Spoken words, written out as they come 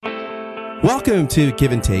Welcome to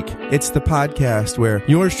Give and Take. It's the podcast where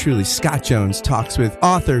yours truly, Scott Jones, talks with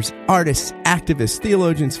authors, artists, activists,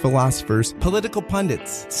 theologians, philosophers, political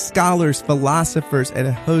pundits, scholars, philosophers, and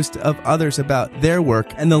a host of others about their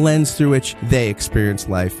work and the lens through which they experience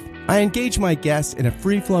life. I engage my guests in a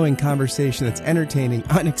free-flowing conversation that's entertaining,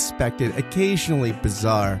 unexpected, occasionally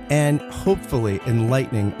bizarre, and hopefully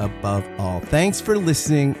enlightening above all. Thanks for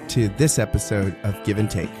listening to this episode of Give and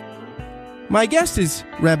Take. My guest is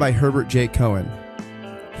Rabbi Herbert J. Cohen.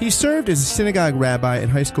 He served as a synagogue rabbi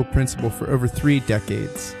and high school principal for over 3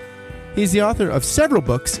 decades. He's the author of several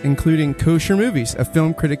books, including Kosher Movies, A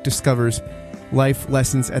Film Critic Discovers Life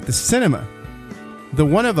Lessons at the Cinema, The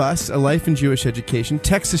One of Us, A Life in Jewish Education,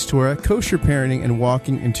 Texas Torah, Kosher Parenting, and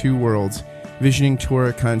Walking in Two Worlds, Visioning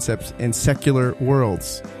Torah Concepts in Secular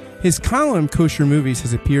Worlds. His column, Kosher Movies,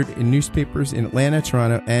 has appeared in newspapers in Atlanta,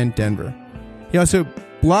 Toronto, and Denver. He also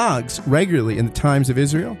blogs regularly in the Times of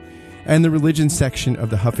Israel and the religion section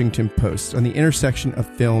of the Huffington Post on the intersection of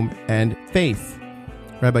film and faith.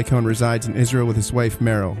 Rabbi Cohen resides in Israel with his wife,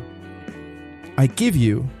 Meryl. I give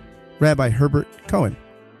you Rabbi Herbert Cohen.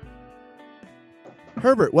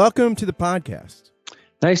 Herbert, welcome to the podcast.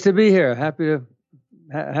 Nice to be here. Happy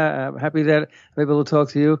that I'm able to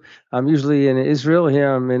talk to you. I'm usually in Israel.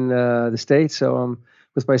 Here I'm in the States, so I'm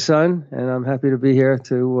with my son, and I'm happy to be here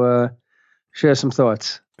to share some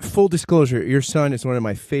thoughts. Full disclosure, your son is one of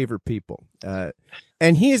my favorite people.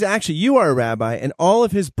 And he is actually, you are a rabbi, and all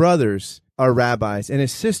of his brothers are rabbis, and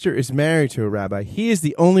his sister is married to a rabbi. He is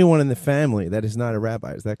the only one in the family that is not a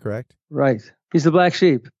rabbi. Is that correct? Right. He's the black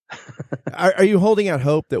sheep. Are you holding out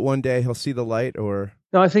hope that one day he'll see the light, or?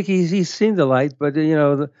 No, I think he's seen the light, but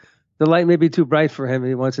the light may be too bright for him.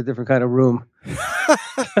 He wants a different kind of room.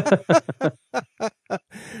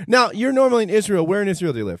 Now, you're normally in Israel. Where in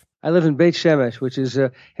Israel do you live? I live in Beit Shemesh, which is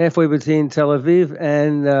halfway between Tel Aviv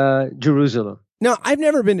and Jerusalem. No, I've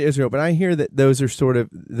never been to Israel, but I hear that those are sort of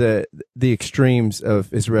the extremes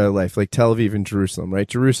of Israeli life, like Tel Aviv and Jerusalem, right?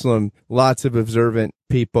 Jerusalem, lots of observant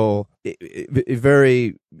people,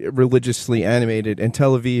 very religiously animated, and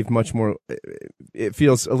Tel Aviv, much more, it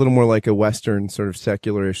feels a little more like a Western sort of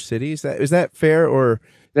secularish city. Is that fair, or?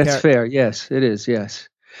 That's fair. Yes, it is. Yes.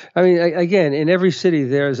 I mean, again, in every city,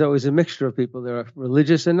 there is always a mixture of people. There are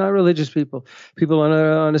religious and not religious people, people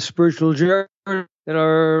on a spiritual journey that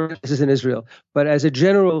are, this is in Israel. But as a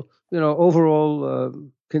general, overall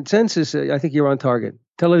consensus, I think you're on target.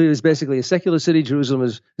 Tel Aviv is basically a secular city. Jerusalem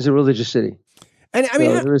is a religious city. And I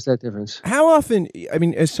mean, there is that difference. How often, I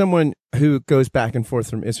mean, as someone who goes back and forth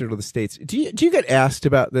from Israel to the States, do you get asked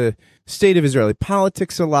about the state of Israeli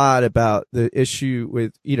politics a lot, about the issue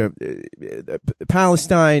with,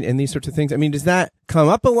 Palestine and these sorts of things? I mean, does that come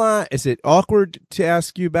up a lot? Is it awkward to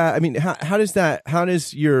ask you about? I mean, how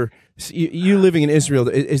does you living in Israel,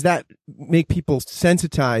 is that make people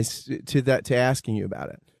sensitized to that, to asking you about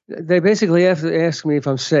it? They basically have to ask me if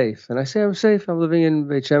I'm safe. And I say, I'm safe. I'm living in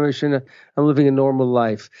Beit Shemesh and I'm living a normal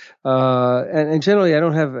life. And generally, I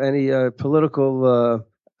don't have any political,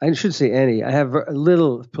 I shouldn't say any. I have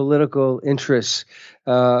little political interests.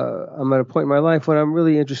 I'm at a point in my life when I'm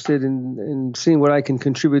really interested in seeing what I can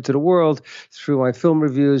contribute to the world through my film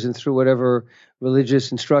reviews and through whatever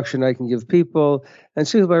religious instruction I can give people, and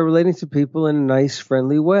simply by relating to people in a nice,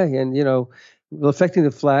 friendly way. And, reflecting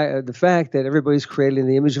the fact that everybody's created in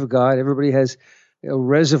the image of God, everybody has a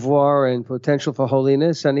reservoir and potential for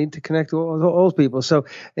holiness. I need to connect with all people. So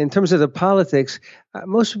in terms of the politics,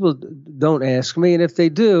 most people don't ask me. And if they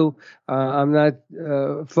do, I'm not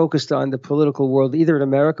focused on the political world, either in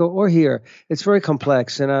America or here. It's very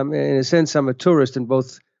complex. And in a sense, I'm a tourist in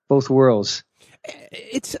both worlds.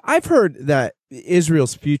 I've heard that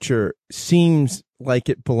Israel's future seems like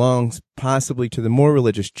it belongs possibly to the more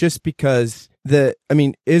religious, just because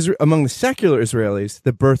among the secular Israelis,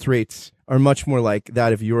 the birth rates are much more like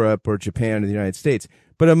that of Europe or Japan or the United States.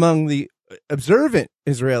 But among the observant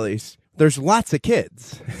Israelis, there's lots of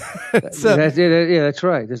kids. That's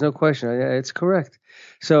right. There's no question. It's correct.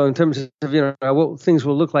 So in terms of, what things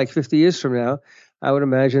will look like 50 years from now, I would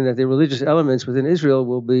imagine that the religious elements within Israel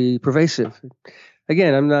will be pervasive.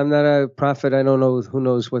 Again, I'm not a prophet. I don't know, who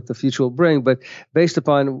knows what the future will bring, but based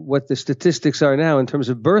upon what the statistics are now in terms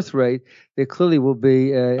of birth rate, there clearly will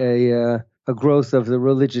be a growth of the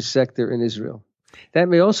religious sector in Israel. That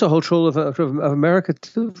may also hold true of America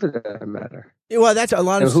too, for that matter. Well, that's a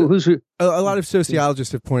lot of a lot of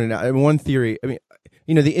sociologists have pointed out. One theory,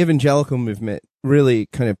 the evangelical movement really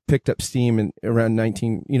kind of picked up steam in around late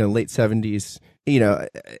 70s and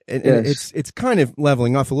Yes. it's kind of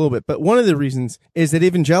leveling off a little bit. But one of the reasons is that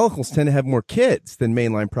evangelicals tend to have more kids than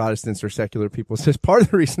mainline Protestants or secular people. So it's part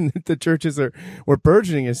of the reason that the churches were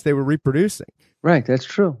burgeoning is they were reproducing. Right. That's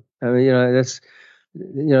true. I mean,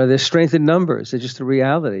 there's strength in numbers. It's just a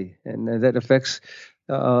reality, and that affects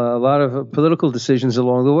a lot of political decisions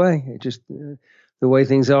along the way. It just the way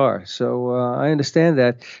things are. So I understand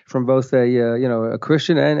that from both a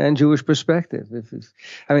Christian and Jewish perspective.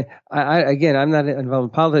 I'm not involved in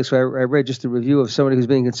politics, so I read just a review of somebody who's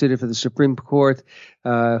being considered for the Supreme Court,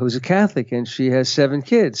 who's a Catholic, and she has 7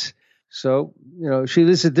 kids. So she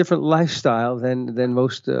lives a different lifestyle than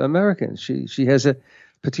most Americans. She has a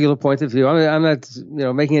particular point of view. I'm not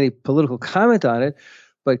making any political comment on it,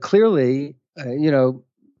 but clearly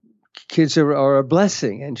kids are a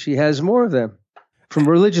blessing, and she has more of them. From a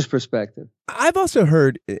religious perspective. I've also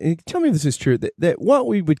heard, tell me if this is true, that what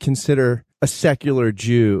we would consider a secular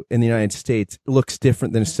Jew in the United States looks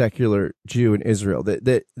different than a secular Jew in Israel.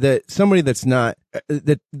 That somebody that's not,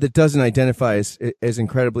 that doesn't identify as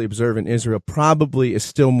incredibly observant in Israel probably is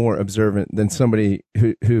still more observant than somebody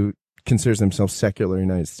who considers themselves secular in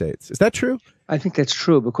the United States. Is that true? I think that's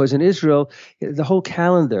true, because in Israel, the whole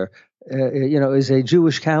calendar, is a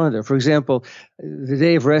Jewish calendar. For example, the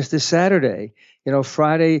day of rest is Saturday.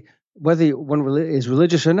 Friday, whether one is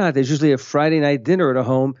religious or not, there's usually a Friday night dinner at a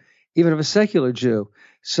home, even of a secular Jew.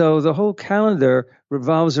 So the whole calendar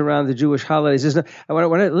revolves around the Jewish holidays.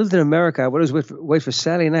 When I lived in America, I would always wait for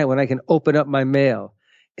Saturday night when I can open up my mail.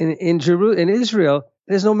 In Israel,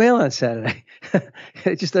 there's no mail on Saturday.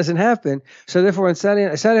 It just doesn't happen. So therefore, on Saturday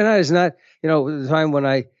night is not the time when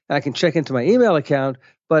I can check into my email account,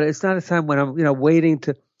 but it's not a time when I'm waiting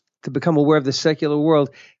to become aware of the secular world.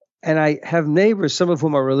 And I have neighbors, some of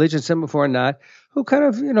whom are religious, some of whom are not, who kind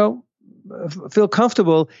of feel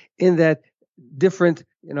comfortable in that different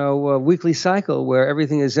weekly cycle where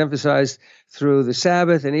everything is emphasized through the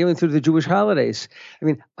Sabbath and even through the Jewish holidays. I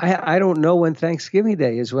mean, I don't know when Thanksgiving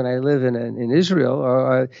Day is when I live in Israel,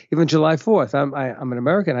 or even July 4th. I'm an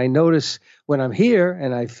American. I notice when I'm here,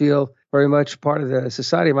 and I feel very much part of the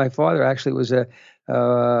society. My father actually was a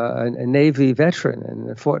Navy veteran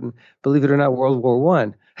and fought in, believe it or not, World War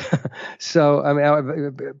I. So, I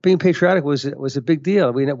mean, being patriotic was a big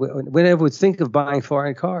deal. We never would think of buying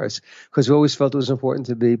foreign cars because we always felt it was important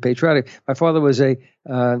to be patriotic. My father was a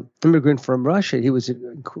immigrant from Russia. He was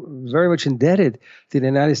very much indebted to the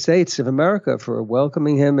United States of America for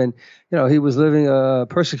welcoming him. And, he was living a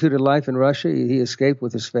persecuted life in Russia. He escaped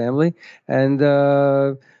with his family. And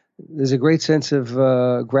there's a great sense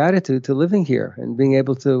of gratitude to living here and being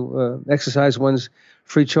able to exercise one's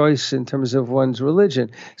free choice in terms of one's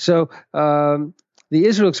religion. So the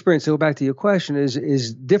Israel experience, to go back to your question,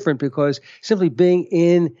 is different because simply being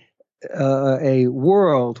in a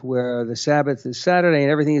world where the Sabbath is Saturday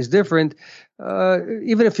and everything is different,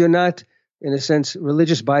 even if you're not, in a sense,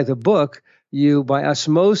 religious by the book, you, by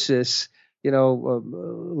osmosis,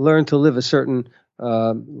 learn to live a certain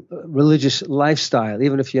religious lifestyle,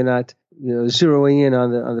 even if you're not, zeroing in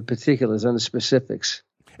on the particulars, on the specifics.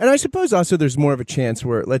 And I suppose also there's more of a chance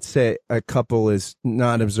where, let's say, a couple is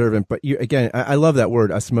not observant, but I love that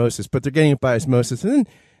word, osmosis, but they're getting it by osmosis, and then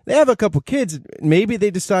they have a couple kids. Maybe they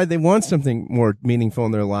decide they want something more meaningful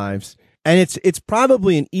in their lives, and it's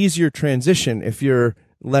probably an easier transition if you're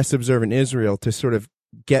less observant in Israel to sort of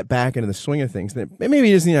get back into the swing of things. Maybe it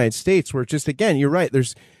is in the United States, where just, again, you're right.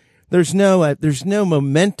 There's no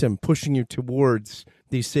momentum pushing you towards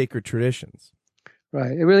these sacred traditions.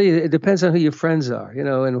 Right. It depends on who your friends are,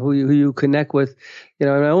 and who you connect with. In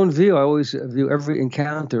my own view, I always view every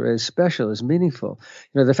encounter as special, as meaningful.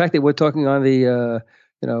 The fact that we're talking on the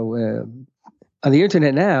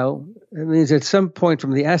internet now, it means at some point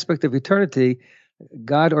from the aspect of eternity,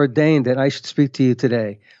 God ordained that I should speak to you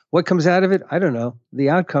today. What comes out of it? I don't know.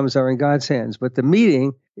 The outcomes are in God's hands, but the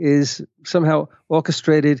meeting is somehow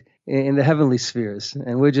orchestrated in the heavenly spheres,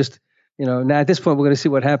 and we're just. Now at this point, we're going to see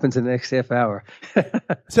what happens in the next half hour.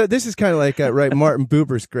 So this is kind of like, right, Martin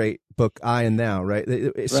Buber's great book, I and Thou, right?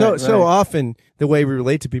 So often the way we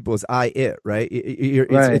relate to people is I, it, right?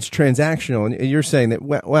 It's transactional. And you're saying that,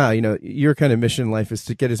 wow, your kind of mission in life is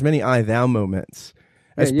to get as many I, thou moments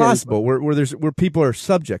as possible, where people are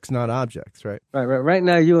subjects, not objects, right? Right. Right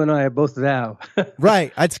now, you and I are both thou.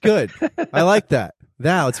 Right. That's good. I like that.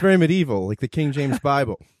 Thou. It's very medieval, like the King James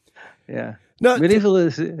Bible. Yeah. No, medieval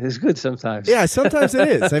is good sometimes. Yeah, sometimes it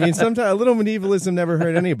is. I mean, sometimes a little medievalism never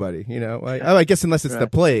hurt anybody. I guess unless it's the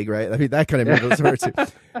plague, right? I mean, that kind of medievalism hurts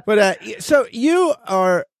you. But so you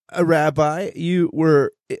are a rabbi. You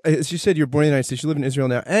were, as you said, you're born in the United States. You live in Israel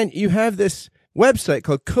now, and you have this website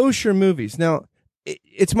called Kosher Movies. Now,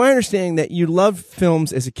 it's my understanding that you loved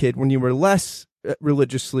films as a kid when you were less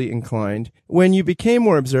religiously inclined. When you became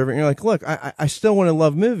more observant, you're like, look, I still want to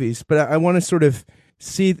love movies, but I want to sort of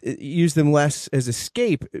use them less as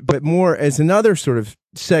escape, but more as another sort of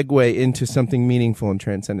segue into something meaningful and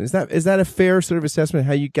transcendent. Is that a fair sort of assessment of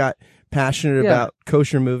how you got passionate about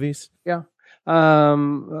kosher movies? Yeah. I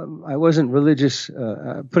wasn't religious.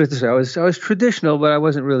 Put it this way: I was traditional, but I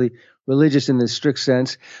wasn't really religious in the strict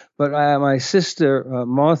sense. But my sister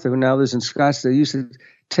Martha, who now lives in Scottsdale, used to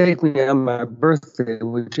take me on my birthday,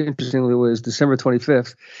 which interestingly was December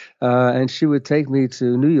 25th, and she would take me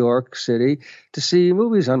to New York City to see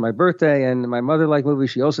movies on my birthday. And my mother liked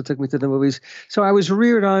movies; she also took me to the movies. So I was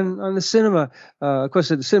reared on the cinema. Of course,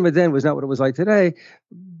 the cinema then was not what it was like today,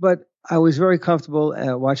 but I was very comfortable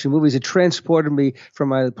watching movies. It transported me from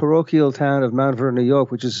my parochial town of Mount Vernon, New York,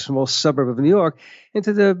 which is a small suburb of New York,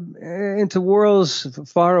 into worlds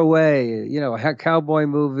far away. Cowboy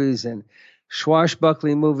movies and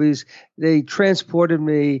swashbuckling movies. They transported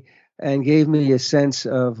me and gave me a sense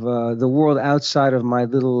of the world outside of my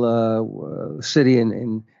little city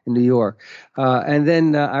in New York. And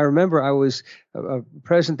then I remember I was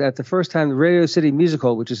present at the first time the Radio City Music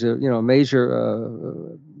Hall, which is a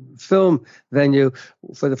major film venue,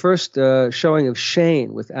 for the first showing of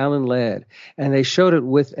Shane with Alan Ladd, and they showed it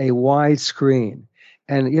with a wide screen.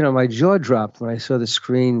 And, my jaw dropped when I saw the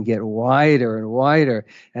screen get wider and wider,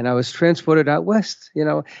 and I was transported out west,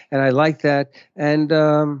 and I liked that. And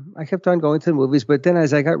I kept on going to the movies. But then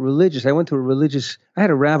as I got religious, I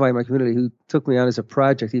had a rabbi in my community who took me on as a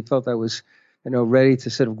project. He felt I was, ready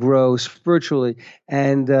to sort of grow spiritually.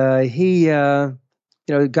 And he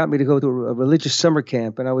got me to go to a religious summer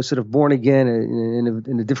camp, and I was sort of born again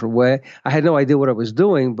in a different way. I had no idea what I was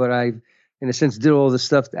doing, but I, in a sense, did all the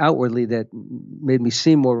stuff outwardly that made me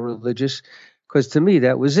seem more religious, because to me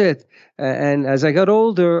that was it. And as I got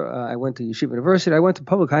older, I went to Yeshiva University. I went to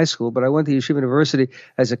public high school, but I went to Yeshiva University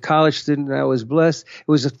as a college student, and I was blessed.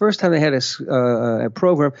 It was the first time they had a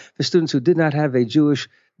program for students who did not have a Jewish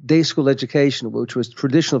day school education, which was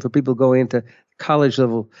traditional for people going into college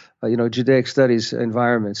level, Judaic studies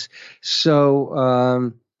environments.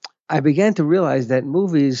 So I began to realize that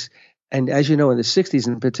movies, and as you know, in the 60s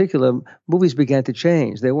in particular, movies began to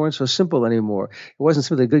change. They weren't so simple anymore. It wasn't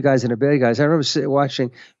simply the good guys and the bad guys. I remember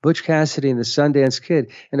watching Butch Cassidy and the Sundance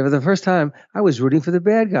Kid, and for the first time, I was rooting for the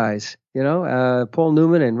bad guys. Paul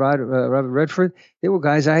Newman and Robert Redford, they were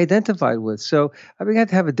guys I identified with. So I began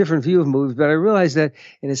to have a different view of movies, but I realized that,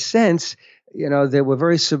 in a sense, they were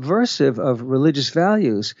very subversive of religious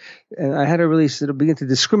values. And I had to really sort of begin to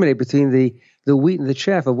discriminate between the wheat and the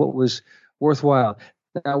chaff of what was worthwhile.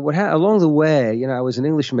 Now, along the way, I was an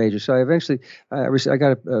English major, so I eventually I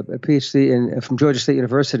got a PhD from Georgia State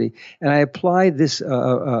University, and I applied this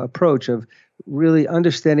approach of really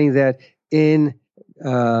understanding that in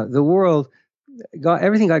the world,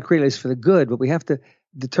 everything God created is for the good, but we have to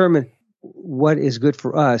determine what is good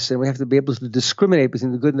for us, and we have to be able to discriminate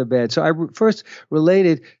between the good and the bad. So I first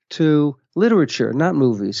related to literature, not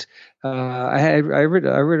movies. I wrote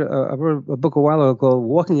a book a while ago called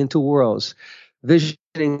 "Walking into Worlds,"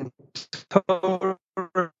 visioning the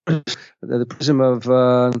prism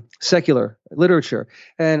of secular literature.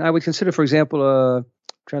 And I would consider, for example,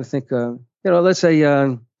 trying to think, let's say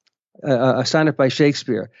a sonnet by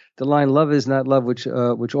Shakespeare, the line "Love is not love, which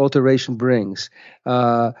alteration brings,"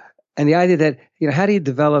 and the idea that how do you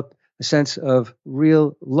develop a sense of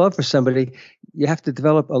real love for somebody? You have to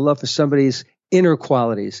develop a love for somebody's inner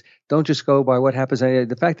qualities. Don't just go by what happens.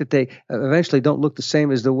 The fact that they eventually don't look the same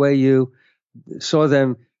as the way you saw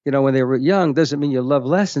them, when they were young, doesn't mean your love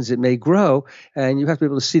lessens. It may grow, and you have to be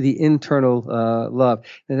able to see the internal love.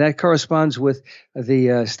 And that corresponds with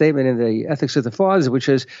the statement in the Ethics of the Fathers, which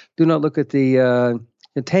is, do not look at the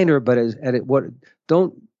container, but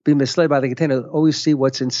don't be misled by the container. Always see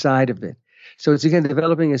what's inside of it. So it's, again,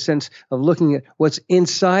 developing a sense of looking at what's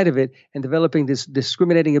inside of it and developing this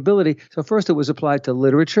discriminating ability. So first it was applied to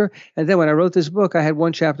literature, and then when I wrote this book, I had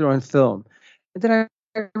one chapter on film. And then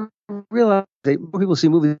I realized that more people see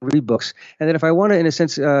movies than read books, and that if I want to, in a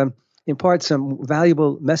sense, impart some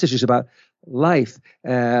valuable messages about life,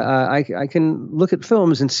 I can look at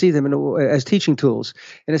films and see them as teaching tools.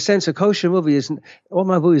 In a sense, a kosher movie isn't. All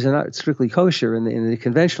my movies are not strictly kosher in the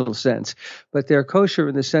conventional sense, but they're kosher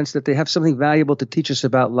in the sense that they have something valuable to teach us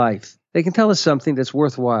about life. They can tell us something that's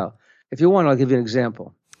worthwhile. If you want, I'll give you an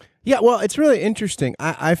example. Yeah, well, it's really interesting.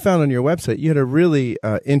 I found on your website you had a really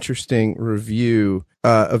interesting review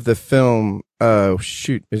of the film. Oh,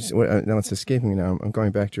 shoot. Now it's escaping me now. I'm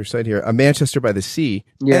going back to your site here. Manchester by the Sea.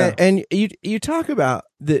 Yeah. And you talk about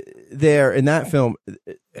there in that film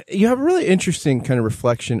You have a really interesting kind of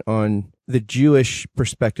reflection on the Jewish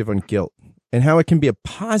perspective on guilt and how it can be a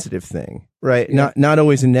positive thing, right? Yeah. Not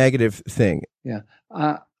always a negative thing. Yeah.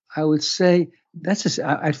 I would say that's just,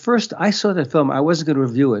 at first I saw that film. I wasn't going to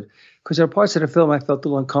review it because there are parts of the film I felt a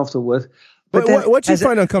little uncomfortable with. But what you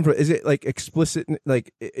find uncomfortable? Is it like explicit?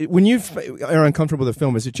 Like when you are uncomfortable with a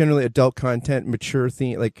film, is it generally adult content, mature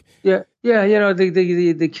theme? Like yeah.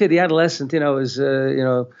 The kid, the adolescent, is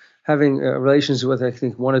having relations with, I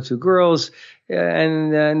think, one or two girls,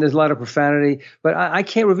 and there's a lot of profanity. But I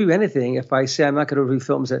can't review anything if I say I'm not going to review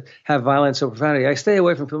films that have violence or profanity. I stay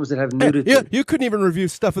away from films that have nudity. Yeah, you couldn't even review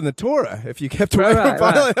stuff in the Torah if you kept away from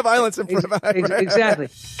violence and profanity. Exactly.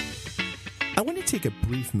 I want to take a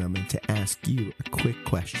brief moment to ask you a quick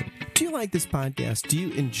question. Do you like this podcast? Do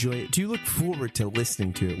you enjoy it? Do you look forward to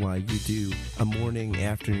listening to it while you do a morning,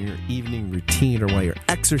 afternoon, or evening routine, or while you're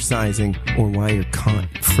exercising, or while you're caught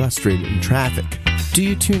frustrated in traffic? Do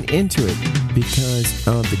you tune into it because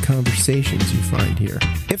of the conversations you find here?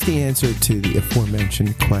 If the answer to the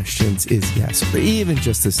aforementioned questions is yes, or even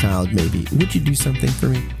just a solid maybe, would you do something for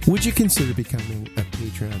me? Would you consider becoming a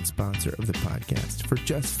Patreon sponsor of the podcast for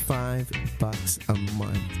just $5 a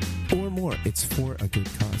month or more? It's for a good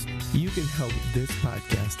cause. You can help this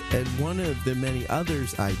podcast and one of the many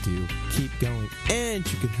others I do keep going, and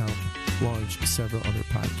you can help launch several other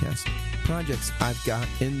podcast projects I've got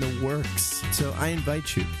in the works. So I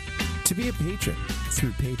invite you to be a patron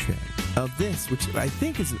through Patreon of this, which I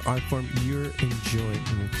think is an art form you're enjoying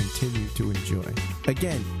and will continue to enjoy.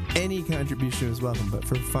 Again, any contribution is welcome, but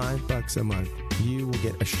for $5 a month, you will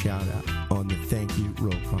get a shout out on the thank you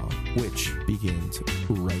roll call, which begins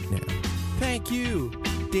right now. Thank you,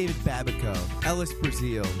 David Babico, Ellis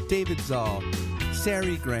Brazil, David Zoll,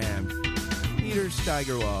 Sari Graham, Peter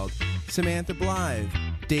Steigerwald, Samantha Blythe,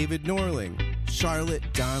 David Norling, Charlotte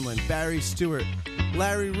Donlin, Barry Stewart,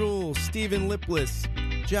 Larry Rule, Stephen Lipless,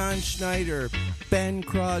 John Schneider, Ben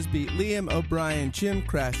Crosby, Liam O'Brien, Jim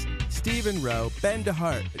Kress, Stephen Rowe, Ben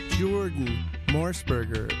DeHart, Jordan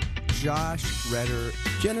Morsberger, Josh Redder,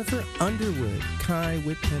 Jennifer Underwood, Kai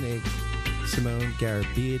Whitpennig, Simone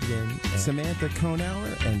Garabedian, Samantha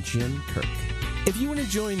Konauer, and Jim Kirk. If you want to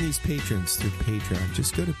join these patrons through Patreon,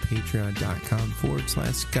 just go to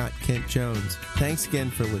patreon.com/Scott Kent Jones. Thanks again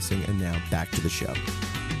for listening, and now back to the show.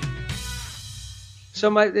 So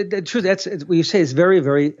the truth, that's what you say is very,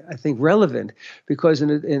 very, I think, relevant, because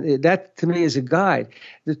that to me is a guide.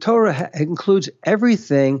 The Torah includes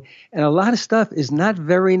everything, and a lot of stuff is not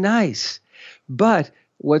very nice. But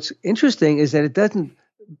what's interesting is that it doesn't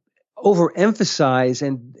overemphasize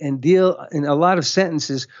and deal in a lot of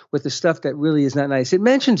sentences with the stuff that really is not nice. It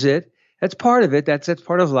mentions it. That's part of it. That's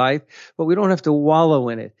part of life. But we don't have to wallow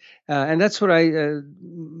in it. And that's what I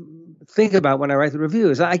think about when I write the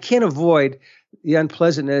reviews. I can't avoid the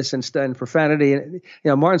unpleasantness and profanity. And,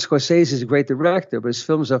 Martin Scorsese is a great director, but his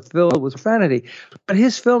films are filled with profanity. But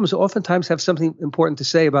his films oftentimes have something important to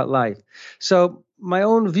say about life. So my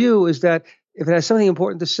own view is that if it has something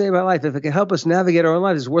important to say about life, if it can help us navigate our own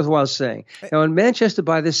lives, it's worthwhile saying. Now, in Manchester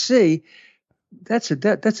by the Sea, that's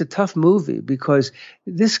a tough movie, because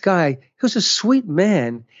this guy, he was a sweet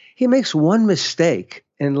man. He makes one mistake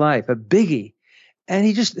in life, a biggie, and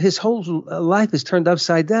his whole life is turned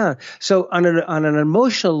upside down. So on an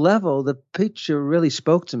emotional level, the picture really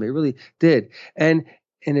spoke to me, really did. And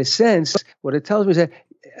in a sense, what it tells me is that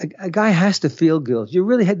a guy has to feel guilt. You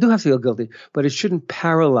really do have to feel guilty, but it shouldn't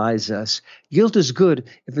paralyze us. Guilt is good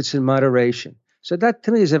if it's in moderation. So that,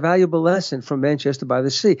 to me, is a valuable lesson from Manchester by the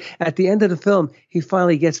Sea. At the end of the film, he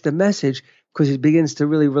finally gets the message, because he begins to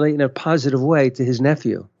really relate in a positive way to his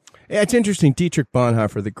nephew. Yeah, it's interesting. Dietrich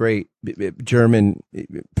Bonhoeffer, the great German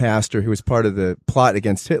pastor who was part of the plot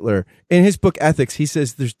against Hitler, in his book Ethics, he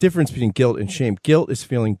says there's difference between guilt and shame. Guilt is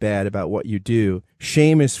feeling bad about what you do.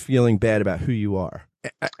 Shame is feeling bad about who you are.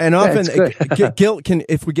 And often guilt can,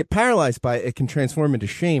 if we get paralyzed by it, it can transform into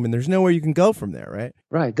shame, and there's nowhere you can go from there, right?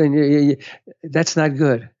 Right. Then that's not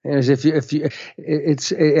good. As there's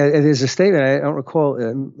a statement, I don't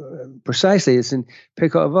recall precisely. It's in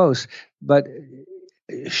Pirkei Avos, but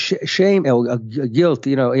shame or guilt,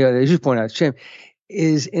 as you point out, shame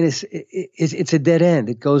it's a dead end.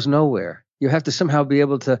 It goes nowhere. You have to somehow be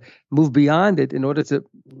able to move beyond it in order to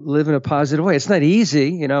live in a positive way. It's not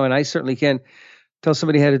easy, and I certainly can't tell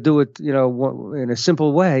somebody how to do it, in a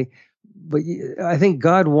simple way. But I think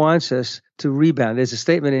God wants us to rebound. There's a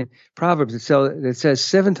statement in Proverbs that says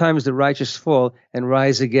 7 times the righteous fall and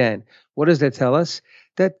rise again. What does that tell us?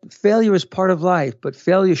 That failure is part of life, but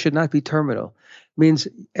failure should not be terminal. It means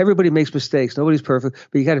everybody makes mistakes. Nobody's perfect,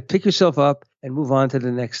 but you got to pick yourself up and move on to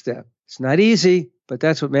the next step. It's not easy, But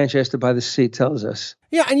that's what Manchester by the Sea tells us.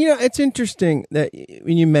 Yeah, and it's interesting that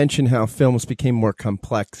when you mention how films became more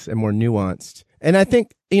complex and more nuanced. And I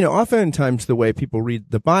think, oftentimes the way people read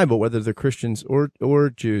the Bible, whether they're Christians or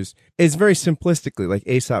Jews, is very simplistically, like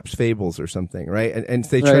Aesop's fables or something, right? And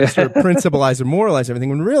they try to sort of principalize and moralize everything,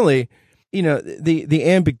 when really, the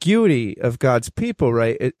ambiguity of God's people,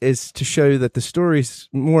 right, is to show that the story's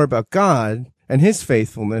more about God and his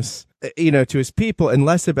faithfulness, to his people, and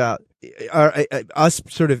less about us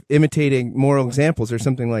sort of imitating moral examples or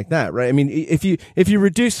something like that, right? I mean, if you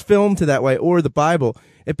reduce film to that way, or the Bible,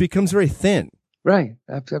 it becomes very thin. Right.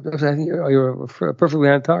 I think you're perfectly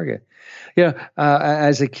on target.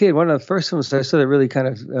 As a kid, one of the first films I saw that really kind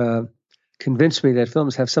of convinced me that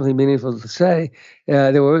films have something meaningful to say.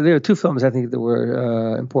 There were two films I think that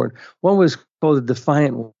were important. One was called The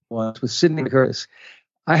Defiant Ones with Sidney Curtis.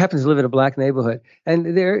 I happen to live in a black neighborhood,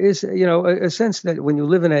 and there is, a sense that when you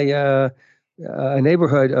live in a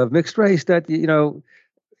neighborhood of mixed race, that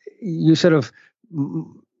you sort of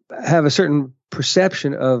have a certain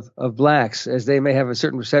perception of blacks as they may have a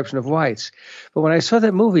certain perception of whites. But when I saw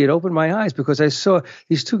that movie, it opened my eyes, because I saw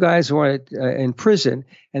these two guys who were in prison,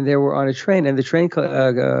 and they were on a train, and the train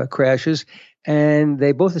crashes, and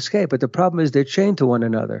they both escape. But the problem is they're chained to one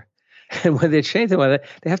another. And when they're chained to one another,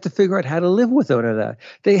 they have to figure out how to live with one another.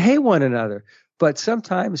 They hate one another. But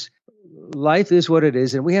sometimes life is what it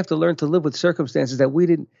is, and we have to learn to live with circumstances that we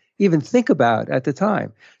didn't even think about at the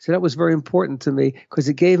time. So that was very important to me, because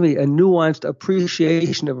it gave me a nuanced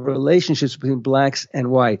appreciation of relationships between blacks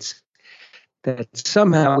and whites, that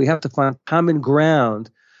somehow we have to find common ground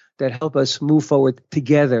that help us move forward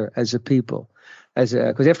together as a people.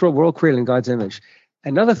 Because after all, we're all created in God's image.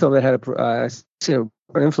 Another film that had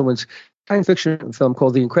an influence, science fiction film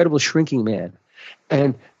called The Incredible Shrinking Man.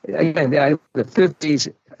 And again, the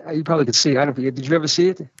 50s, you probably could see it. Did you ever see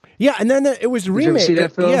it? Yeah, and then it was remade. Did you ever see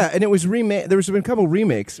that film? Yeah, and it was remade. There was been a couple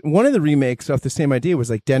remakes. One of the remakes off the same idea was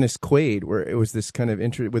like Dennis Quaid, where it was this kind of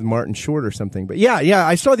with Martin Short or something. But yeah,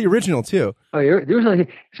 I saw the original too. So at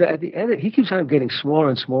the end, he keeps on getting smaller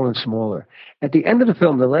and smaller and smaller. At the end of the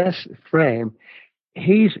film, the last frame,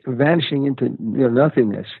 he's vanishing into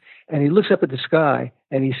nothingness, and he looks up at the sky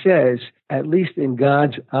and he says, "At least in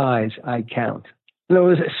God's eyes, I count." In other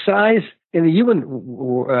words, size in the human,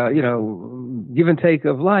 give and take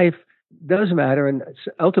of life does matter, and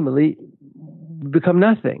ultimately become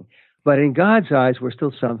nothing. But in God's eyes, we're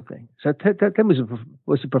still something. So that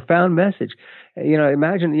was a profound message.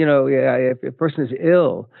 Imagine, if a person is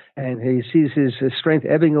ill and he sees his strength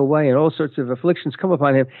ebbing away and all sorts of afflictions come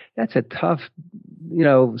upon him, that's a tough,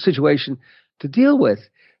 situation to deal with.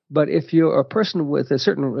 But if you're a person with a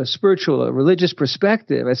certain spiritual or religious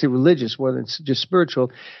perspective, I say religious more than just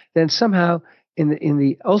spiritual, then somehow in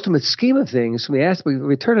the ultimate scheme of things, from the aspect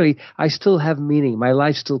of eternity, I still have meaning. My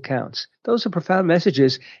life still counts. Those are profound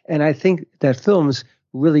messages, and I think that films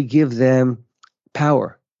really give them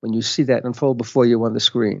power when you see that unfold before you on the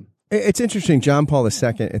screen. It's interesting. John Paul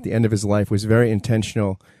II, at the end of his life, was very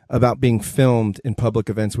intentional about being filmed in public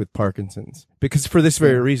events with Parkinson's, because for this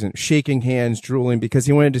very reason, shaking hands, drooling, because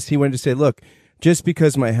he wanted to say, look, just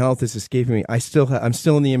because my health is escaping me, I'm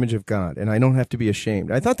still in the image of God, and I don't have to be ashamed.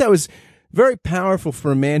 I thought that was very powerful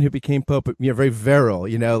for a man who became Pope, very virile,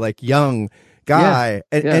 like young guy,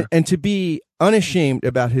 and to be unashamed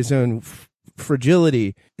about his own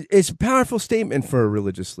fragility is a powerful statement for a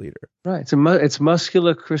religious leader. Right. It's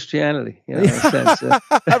muscular Christianity, in a sense.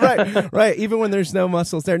 Right. Even when there's no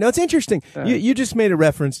muscles there. Now, it's interesting. Right. You just made a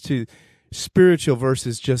reference to spiritual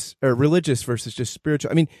religious versus just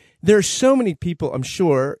spiritual. I mean, there are so many people, I'm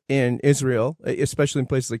sure, in Israel, especially in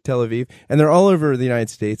places like Tel Aviv, and they're all over the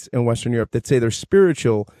United States and Western Europe, that say they're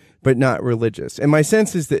spiritual but not religious. And my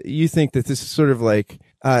sense is that you think that this is sort of like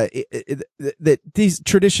that these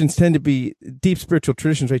traditions tend to be deep spiritual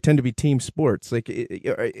traditions, right? Tend to be team sports. Like,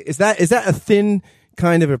 is that a thin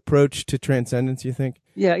kind of approach to transcendence, you think?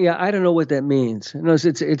 Yeah. I don't know what that means.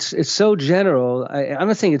 It's so general. I'm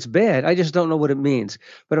not saying it's bad. I just don't know what it means.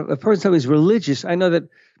 But a person who is religious, I know that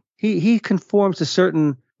he conforms to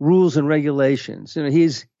certain rules and regulations.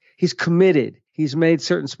 He's committed. He's made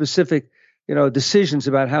certain specific decisions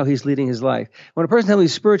about how he's leading his life. When a person tells me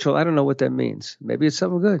he's spiritual, I don't know what that means. Maybe it's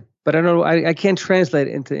something good, but I don't know. I can't translate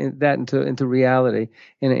into reality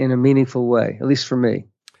in a meaningful way, at least for me.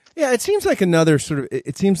 Yeah, it seems like another sort of.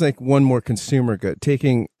 It seems like one more consumer good,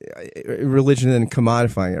 taking religion and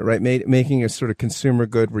commodifying it, right? Making a sort of consumer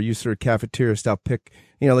good where you sort of cafeteria style pick,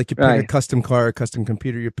 like you pick a custom car, a custom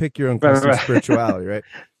computer, you pick your own custom spirituality, right?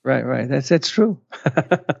 Right. That's true.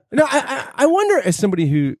 No, I wonder, as somebody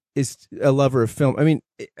who is a lover of film, I mean,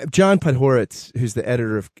 John Podhoretz, who's the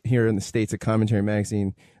editor of here in the States of Commentary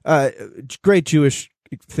Magazine, great Jewish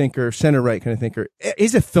thinker, center right kind of thinker,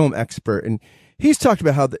 he's a film expert, and he's talked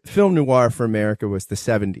about how the film noir for America was the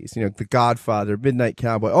 70s, The Godfather, Midnight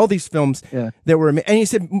Cowboy, all these films that were, and he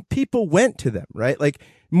said people went to them, right? Like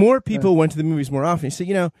more people went to the movies more often. He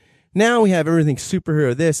said, now we have everything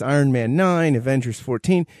superhero, this, Iron Man 9, Avengers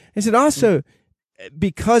 14. He said also,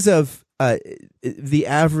 because of the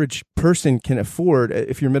average person can afford,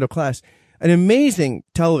 if you're middle class, an amazing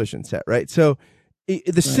television set, right? So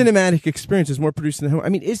the cinematic experience is more produced in the home. I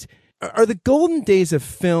mean, are the golden days of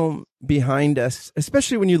film behind us,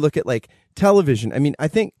 especially when you look at like television? I mean, I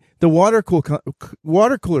think the water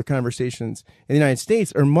cooler conversations in the United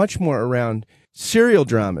States are much more around serial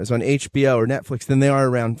dramas on HBO or Netflix than they are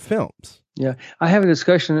around films. Yeah, I have a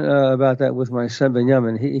discussion about that with my son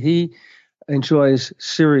Benjamin. He enjoys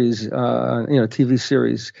series, TV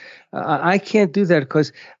series. I can't do that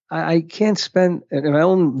because I can't spend, in my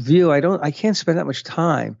own view, I can't spend that much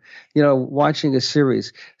time, watching a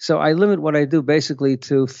series. So I limit what I do basically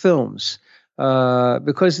to films.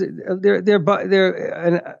 Because they're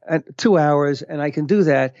 2 hours, and I can do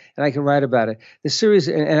that, and I can write about it. The series,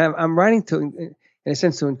 and I'm writing in a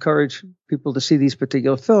sense, to encourage people to see these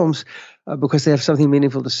particular films because they have something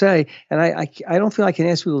meaningful to say. And I don't feel I can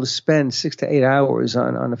ask people to spend 6 to 8 hours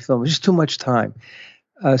on a film. It's just too much time,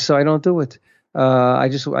 so I don't do it. I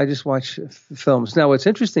just watch films. Now, what's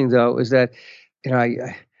interesting though is that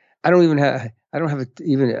I don't even have. I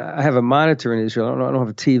have a monitor in Israel. I don't have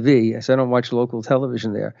a TV, so I don't watch local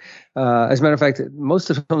television there. As a matter of fact, most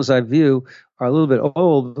of the films I view are a little bit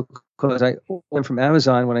old because I order them from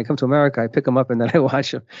Amazon. When I come to America, I pick them up and then I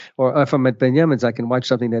watch them. Or if I'm at Benjamin's, I can watch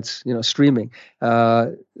something that's streaming.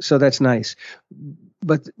 So that's nice.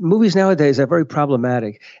 But movies nowadays are very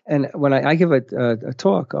problematic. And when I give a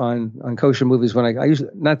talk on kosher movies, when I usually,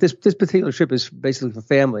 not this particular trip is basically for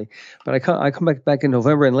family, but I come back in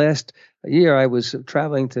November, and last year I was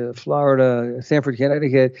traveling to Florida, Stamford,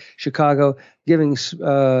 Connecticut, Chicago, giving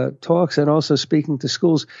talks and also speaking to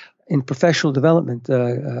schools in professional development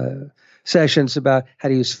sessions about how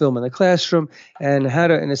to use film in the classroom and how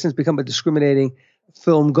to, in a sense, become a discriminating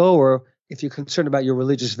film goer if you're concerned about your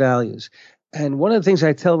religious values. And one of the things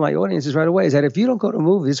I tell my audiences right away is that if you don't go to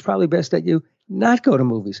movies, it's probably best that you not go to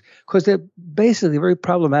movies because they're basically very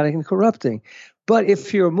problematic and corrupting. But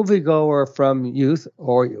if you're a moviegoer from youth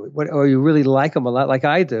or you really like them a lot, like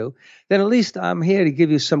I do, then at least I'm here to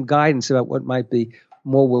give you some guidance about what might be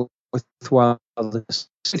more worthwhile.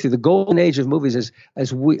 The golden age of movies is,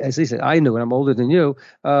 as they said, I knew, and I'm older than you.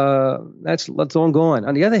 That's long gone.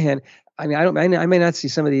 On the other hand, I may not see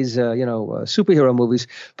some of these, superhero movies,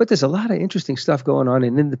 but there's a lot of interesting stuff going on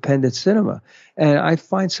in independent cinema, and I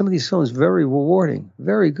find some of these films very rewarding,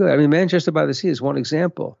 very good. I mean, Manchester by the Sea is one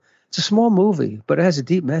example. It's a small movie, but it has a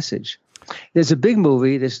deep message. There's a big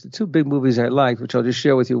movie. There's two big movies I like, which I'll just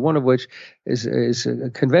share with you. One of which is a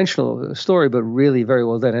conventional story, but really very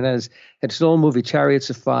well done. And it's an old movie, Chariots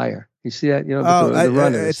of Fire. You see that? The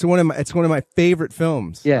Runners. It's one of my favorite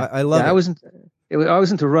films. Yeah, I love it. I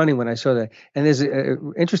was into running when I saw that. And there's,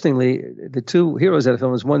 interestingly, the two heroes of the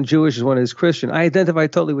film is one Jewish and one is Christian. I identify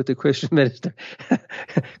totally with the Christian minister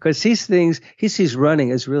because he sees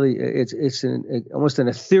running as really, it's almost an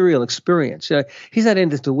ethereal experience. He's not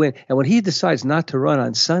in it to win. And when he decides not to run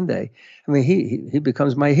on Sunday, I mean, he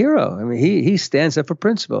becomes my hero. I mean, he stands up for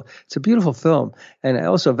principle. It's a beautiful film, and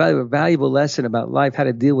also a valuable lesson about life, how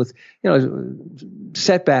to deal with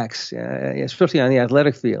setbacks, especially on the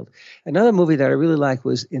athletic field. Another movie that I really liked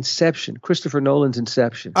was Inception, Christopher Nolan's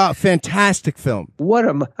Inception. Oh, fantastic film!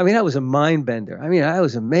 That was a mind bender. I mean, that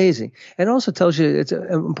was amazing, and it also tells you it's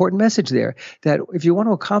an important message there that if you want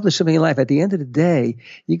to accomplish something in life, at the end of the day,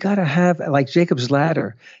 you got to have like Jacob's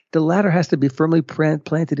ladder. The ladder has to be firmly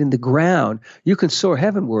planted in the ground. You can soar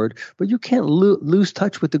heavenward, but you can't lose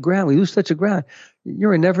touch with the ground. When you lose touch with the ground,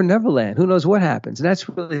 you're in Never Land. Who knows what happens? And that's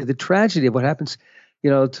really the tragedy of what happens,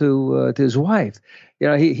 to his wife.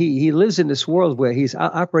 He lives in this world where he's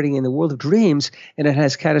operating in the world of dreams, and it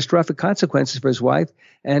has catastrophic consequences for his wife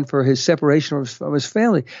and for his separation from his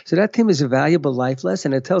family. So that to him is a valuable life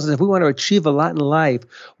lesson. It tells us if we want to achieve a lot in life,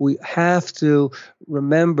 we have to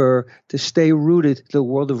remember to stay rooted to the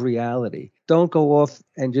world of reality. Don't go off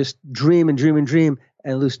and just dream and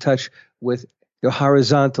lose touch with your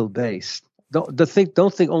horizontal base.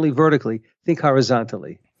 Don't think only vertically. Think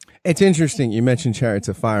horizontally. It's interesting you mentioned Chariots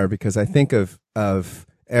of Fire, because I think of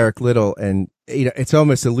Eric Liddell, and it's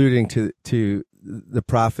almost alluding to the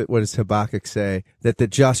prophet. What does Habakkuk say? That the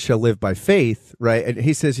just shall live by faith, right? And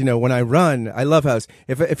he says, when I run, I love how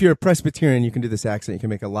if you're a Presbyterian, you can do this accent, you can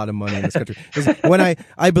make a lot of money in this country. When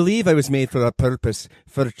I believe I was made for a purpose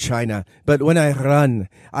for China, but when I run,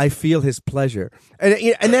 I feel his pleasure.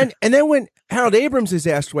 And then when Harold Abrams is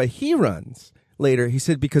asked why he runs later, he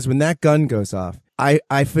said, because when that gun goes off,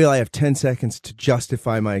 I feel I have 10 seconds to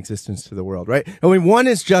justify my existence to the world, right? I mean, one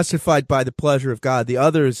is justified by the pleasure of God. The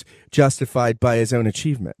other is justified by his own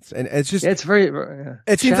achievements. And it's just, it's very,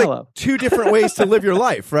 it seems shallow. like two different ways to live your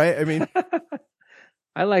life, right? I mean,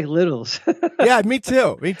 I like Littles. Yeah, me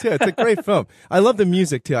too. It's a great film. I love the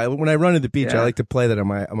music too. When I run to the beach, I like to play that on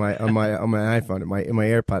my iPhone, in my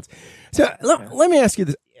AirPods. So let me ask you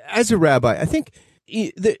this. As a rabbi, I think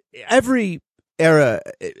every era,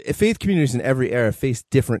 faith communities in every era face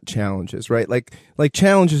different challenges, right? Like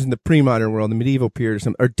challenges in the pre-modern world, the medieval period or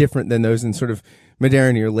something, are different than those in sort of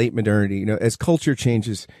modernity or late modernity. As culture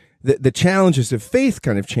changes, the challenges of faith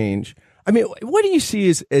kind of change. I mean, what do you see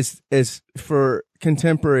as for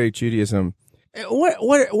contemporary Judaism?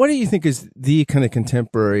 What do you think is the kind of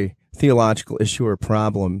contemporary theological issue or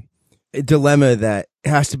problem, a dilemma that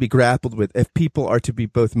has to be grappled with if people are to be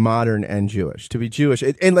both modern and Jewish, to be Jewish,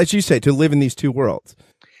 and as you say, to live in these two worlds?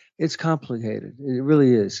 It's complicated. It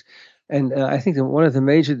really is. And I think that one of the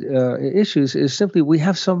major issues is simply we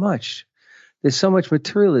have so much. There's so much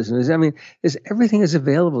materialism. Everything is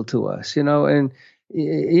available to us, and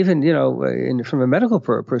even, from a medical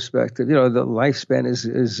perspective, the lifespan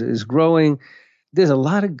is growing. There's a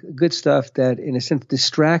lot of good stuff that, in a sense,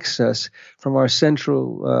 distracts us from our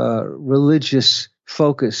central religious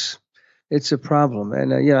focus. It's a problem,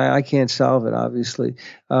 and I can't solve it, obviously,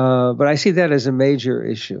 but I see that as a major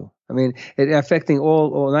issue. I mean, it affecting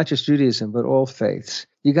all, not just Judaism, but all faiths.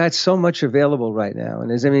 You got so much available right now,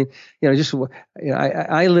 and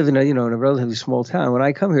I live in a relatively small town. When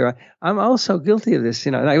I come here, I'm also guilty of this.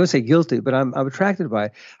 And I wouldn't say guilty, but I'm attracted by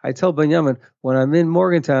it. I tell Benjamin, when I'm in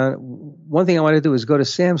Morgantown, one thing I want to do is go to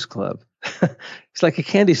Sam's Club. It's like a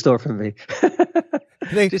candy store for me.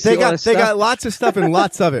 They got lots of stuff and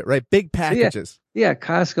lots of it, right? Big packages. Yeah,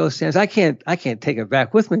 Costco, Sam's. I can't take it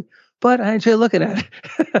back with me, but I enjoy looking at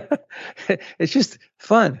it. It's just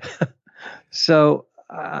fun. So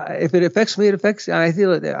if it affects me, it affects. I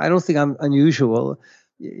don't think I'm unusual.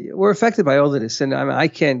 We're affected by all of this, and I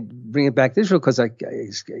can't bring it back to Israel because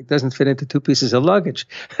it doesn't fit into two pieces of luggage.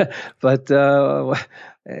 But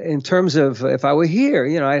in terms of if I were here,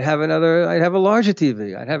 I'd have a larger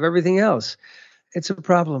TV. I'd have everything else. It's a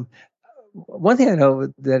problem. One thing I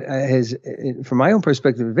know that has, from my own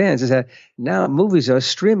perspective, advanced is that now movies are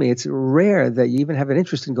streaming. It's rare that you even have an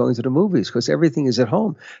interest in going to the movies because everything is at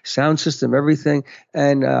home, sound system, everything.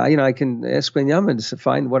 And I can ask Benjamin to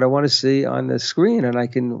find what I want to see on the screen, and I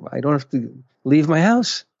don't have to leave my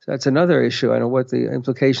house. So that's another issue. I know what the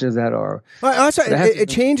implications of that are. Well, also, it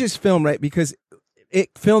changes film, right? Because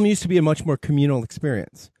film used to be a much more communal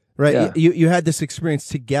experience. Right. Yeah. You had this experience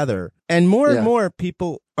together, and more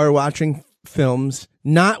people are watching films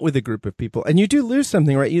not with a group of people. And you do lose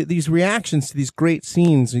something, right? These reactions to these great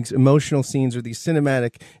scenes, these emotional scenes or these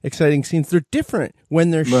cinematic, exciting scenes, they're different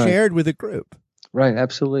when they're shared with a group. Right.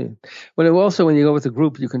 Absolutely. But also when you go with a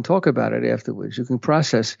group, you can talk about it afterwards. You can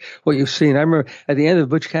process what you've seen. I remember at the end of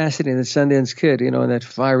Butch Cassidy and the Sundance Kid, in that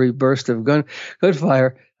fiery burst of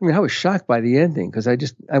gunfire. I mean, I was shocked by the ending because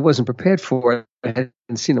I wasn't prepared for it. I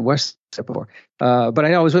hadn't seen the West before, but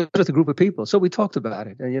I was with a group of people, so we talked about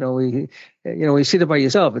it. And when you see it by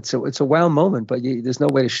yourself, it's a wow moment, but there's no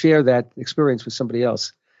way to share that experience with somebody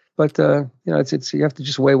else. But it's you have to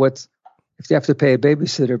just weigh if you have to pay a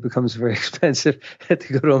babysitter, it becomes very expensive to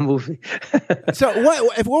go to a movie. So,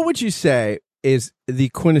 what would you say is the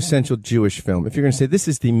quintessential Jewish film? If you're going to say this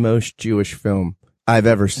is the most Jewish film I've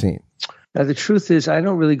ever seen. Now, the truth is, I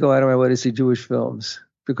don't really go out of my way to see Jewish films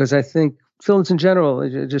because I think films in general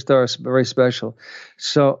just are very special.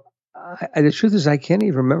 So the truth is, I can't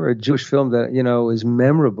even remember a Jewish film that, is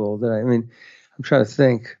memorable. I'm trying to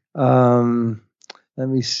think. Let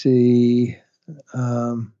me see.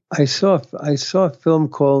 I saw a film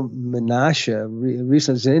called Menashe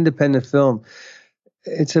recently. It's an independent film.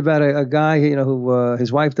 It's about a guy, who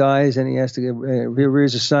his wife dies and he has to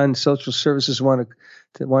rears a son. Social services wants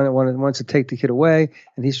to take the kid away,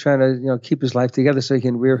 and he's trying to keep his life together so he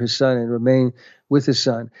can rear his son and remain with his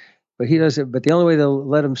son. But he doesn't. But the only way they'll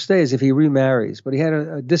let him stay is if he remarries. But he had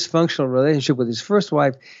a dysfunctional relationship with his first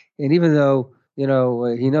wife, and even though he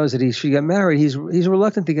knows that he should get married. He's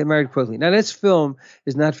reluctant to get married quickly. Now, this film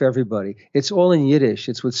is not for everybody. It's all in Yiddish.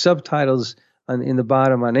 It's with subtitles in the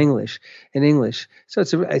bottom in English. So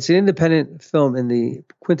it's an independent film in the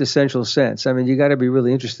quintessential sense. I mean, you got to be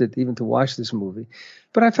really interested even to watch this movie.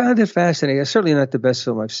 But I found it fascinating. It's certainly not the best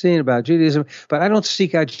film I've seen about Judaism, but I don't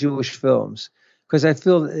seek out Jewish films because I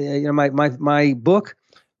feel, my book,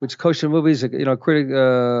 which Kosher Movies,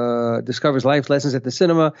 critic discovers life lessons at the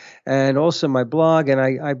cinema, and also my blog, and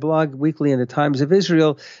I blog weekly in the Times of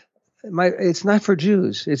Israel. It's not for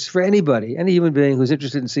Jews. It's for anybody, any human being who's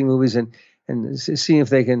interested in seeing movies and seeing if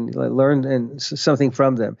they can learn something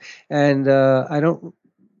from them. And I don't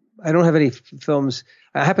have any films.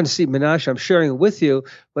 I happen to see Menashe. I'm sharing it with you,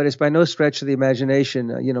 but it's by no stretch of the imagination,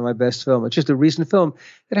 my best film. It's just a recent film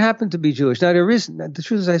that happened to be Jewish. Now, the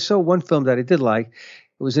truth is, I saw one film that I did like.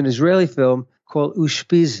 It was an Israeli film called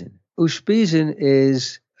Ushpizin. Ushpizin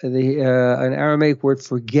is an Aramaic word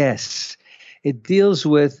for guests. It deals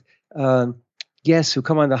with guests who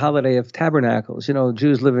come on the holiday of tabernacles.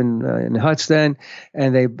 Jews live in huts then,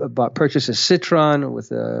 and they purchase a citron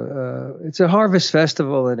with it's a harvest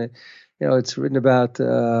festival, and it's written about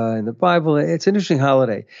in the Bible. It's an interesting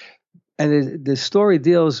holiday, and the story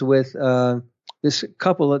deals with this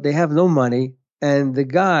couple. They have no money, and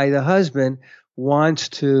the husband, wants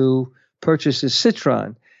to purchase a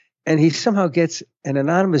citron, and he somehow gets an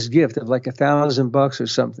anonymous gift of like $1,000 or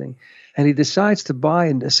something, and he decides to buy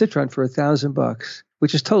a citron for $1,000,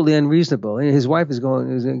 which is totally unreasonable. And his wife is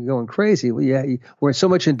going crazy. Well, yeah, we're so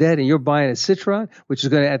much in debt, and you're buying a citron, which is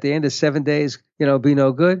going to, at the end of 7 days, be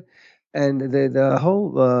no good. And the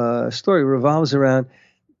whole story revolves around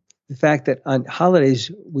the fact that on holidays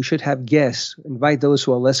we should have guests, invite those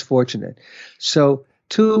who are less fortunate. So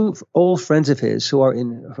two old friends of his who are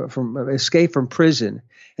escaped from prison,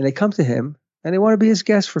 and they come to him and they want to be his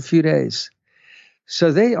guests for a few days.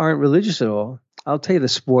 So they aren't religious at all. I'll tell you the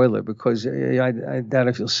spoiler because I doubt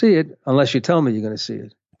if you'll see it unless you tell me you're going to see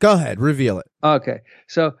it. Go ahead, reveal it. Okay.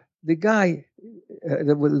 So the guy,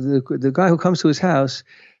 the guy who comes to his house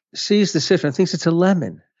sees the citron, thinks it's a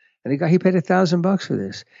lemon, and he paid $1,000 for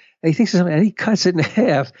this, and he thinks it's something, and he cuts it in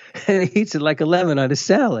half and he eats it like a lemon on a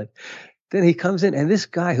salad. Then he comes in, and this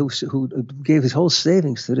guy who gave his whole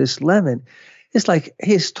savings to this lemon, it's like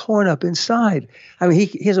he's torn up inside. I mean, he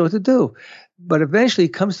doesn't know what to do. But eventually he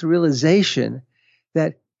comes to realization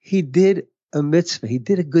that he did a mitzvah. He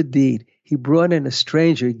did a good deed. He brought in a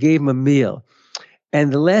stranger. He gave him a meal.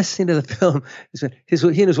 And the last scene of the film is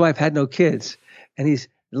when he and his wife had no kids. And the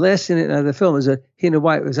last scene of the film is that he and his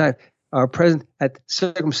wife are present at the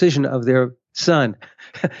circumcision of their son.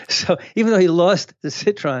 So even though he lost the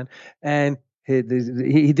citron and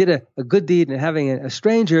he did a good deed in having a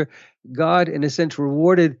stranger, God, in a sense,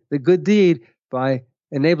 rewarded the good deed by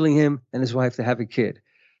enabling him and his wife to have a kid.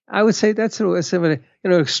 I would say that's an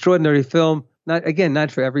extraordinary film.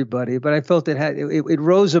 Not for everybody, but I felt it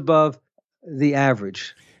rose above the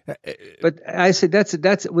average. But I said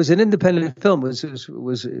that was an independent film.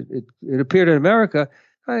 It appeared in America.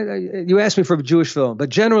 You asked me for a Jewish film, but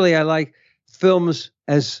generally I like films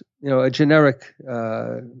as a generic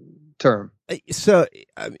term. So,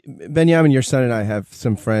 Benjamin, your son and I have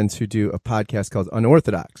some friends who do a podcast called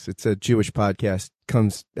Unorthodox. It's a Jewish podcast,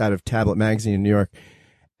 comes out of Tablet Magazine in New York.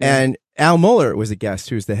 And Al Mohler was a guest,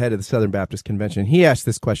 who's the head of the Southern Baptist Convention. He asked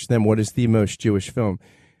this question then, what is the most Jewish film?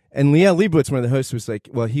 And Liel Leibowitz, one of the hosts, was like,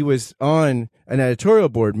 well, he was on an editorial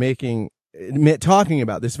board talking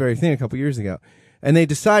about this very thing a couple years ago. And they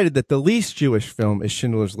decided that the least Jewish film is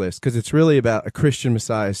Schindler's List because it's really about a Christian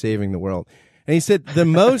Messiah saving the world. And he said the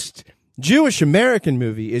most Jewish American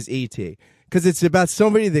movie is E.T. because it's about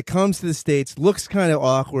somebody that comes to the States, looks kind of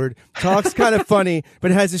awkward, talks kind of funny,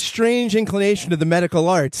 but has a strange inclination to the medical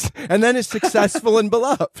arts, and then is successful and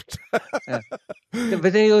beloved. But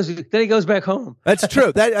then he goes back home. That's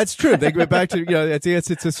true. That's true. They go back to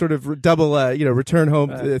it's a sort of double return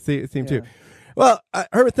home theme too. Well,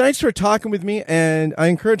 Herbert, thanks for talking with me, and I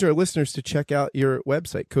encourage our listeners to check out your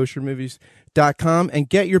website, koshermovies.com, and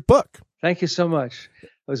get your book. Thank you so much.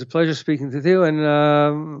 It was a pleasure speaking to you,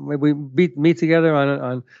 and we meet together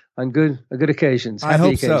on good occasions. I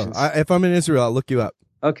hope occasions. So. If I'm in Israel, I'll look you up.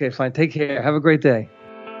 Okay, fine. Take care. Have a great day.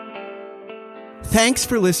 Thanks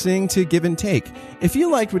for listening to Give and Take. If you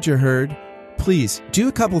liked what you heard, please do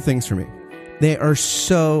a couple things for me. They are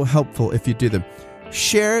so helpful if you do them.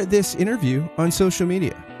 Share this interview on social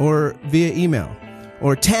media or via email,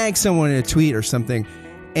 or tag someone in a tweet or something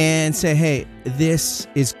and say, hey, this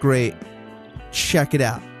is great. Check it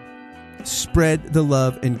out. Spread the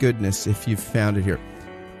love and goodness if you've found it here.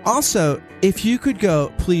 Also, if you could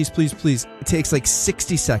go, please, it takes like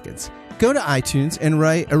 60 seconds. go to iTunes and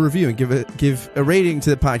write a review and give a rating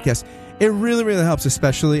to the podcast. It really, really helps,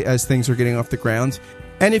 especially as things are getting off the ground.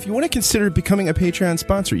 And if you want to consider becoming a Patreon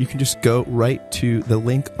sponsor, you can just go right to the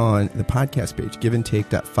link on the podcast page,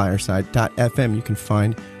 giveandtake.fireside.fm. You can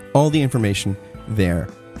find all the information there.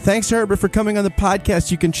 Thanks to Herbert for coming on the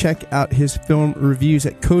podcast. You can check out his film reviews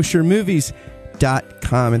at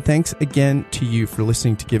koshermovies.com. And thanks again to you for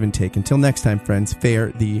listening to Give and Take. Until next time, friends,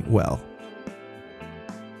 fare thee well.